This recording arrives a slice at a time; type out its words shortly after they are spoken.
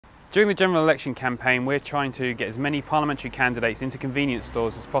During the general election campaign, we're trying to get as many parliamentary candidates into convenience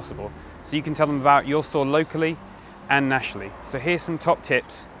stores as possible, so you can tell them about your store locally and nationally. So here's some top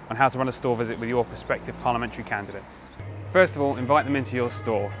tips on how to run a store visit with your prospective parliamentary candidate. First of all, invite them into your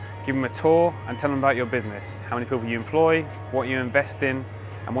store. Give them a tour and tell them about your business, how many people you employ, what you invest in,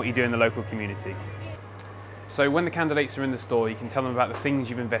 and what you do in the local community. So when the candidates are in the store, you can tell them about the things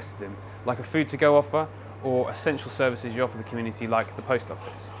you've invested in, like a food to go offer or essential services you offer the community like the post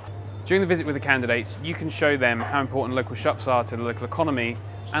office. During the visit with the candidates, you can show them how important local shops are to the local economy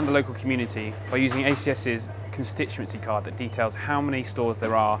and the local community by using ACS's constituency card that details how many stores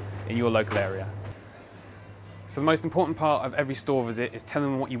there are in your local area. So the most important part of every store visit is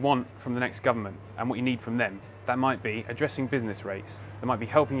telling them what you want from the next government and what you need from them. That might be addressing business rates, that might be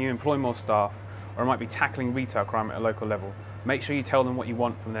helping you employ more staff, or it might be tackling retail crime at a local level. Make sure you tell them what you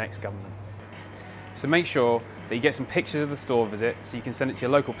want from the next government. So make sure that you get some pictures of the store visit so you can send it to your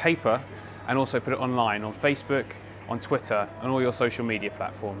local paper and also put it online on Facebook, on Twitter and all your social media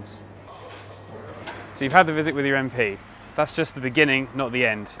platforms. So you've had the visit with your MP. That's just the beginning, not the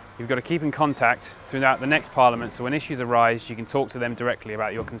end. You've got to keep in contact throughout the next Parliament so when issues arise you can talk to them directly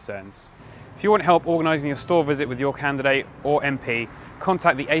about your concerns. If you want help organising a store visit with your candidate or MP,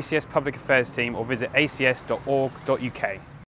 contact the ACS Public Affairs team or visit acs.org.uk.